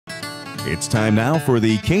It's time now for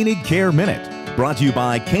the Koenig Care Minute, brought to you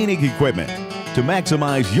by Koenig Equipment. To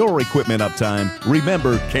maximize your equipment uptime,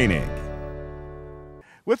 remember Koenig.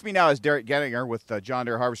 With me now is Derek Gettinger with John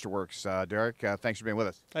Deere Harvester Works. Derek, thanks for being with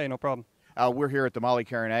us. Hey, no problem. We're here at the Molly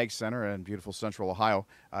Care and Ag Center in beautiful Central Ohio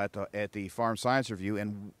at the Farm Science Review,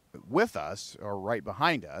 and with us, or right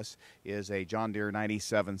behind us, is a John Deere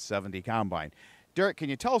 9770 Combine. Derek, can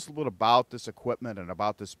you tell us a little bit about this equipment and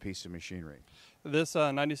about this piece of machinery? This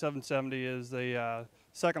 9770 is the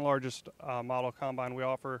second largest model combine we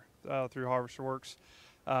offer through Harvester Works.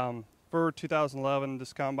 For 2011,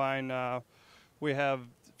 this combine, we have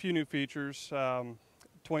a few new features.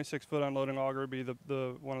 26-foot unloading auger would be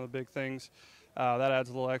one of the big things. That adds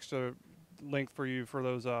a little extra length for you for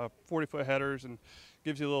those 40-foot headers and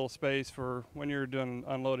gives you a little space for when you're doing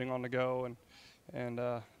unloading on the go, and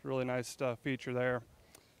really nice feature there.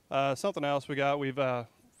 Something else we've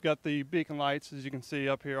got the beacon lights, as you can see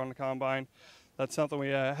up here on the combine. That's something we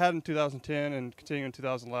had in 2010 and continue in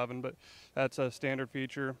 2011, but that's a standard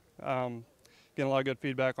feature. Getting a lot of good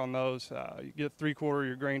feedback on those. You get 3/4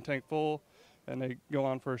 your grain tank full, and they go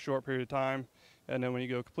on for a short period of time, and then when you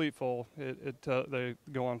go complete full, they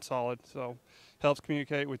go on solid. So helps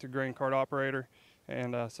communicate with your grain cart operator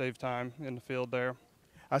and save time in the field there.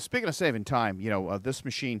 Speaking of saving time, this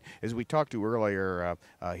machine, as we talked to earlier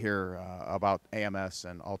here about AMS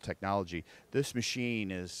and all technology, this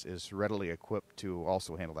machine is readily equipped to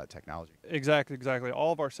also handle that technology. Exactly.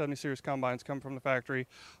 All of our 70 series combines come from the factory,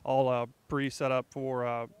 all pre-set up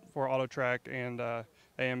for AutoTrack and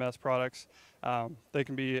AMS products. They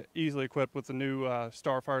can be easily equipped with the new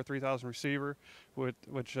Starfire 3000 receiver,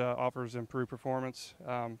 which offers improved performance,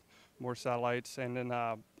 more satellites, and then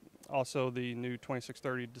also the new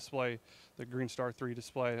 2630 display, the Green Star 3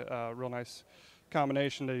 display. Real nice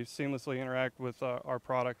combination to seamlessly interact with our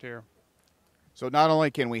product here. So not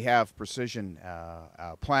only can we have precision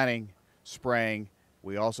planting, spraying,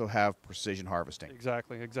 we also have precision harvesting.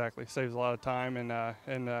 Exactly. Saves a lot of time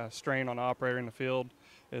and strain on the operator in the field.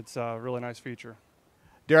 It's a really nice feature.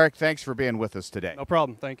 Derek, thanks for being with us today. No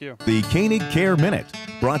problem. Thank you. The Koenig Care Minute,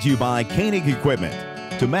 brought to you by Koenig Equipment.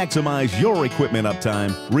 To maximize your equipment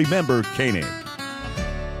uptime, remember Koenig.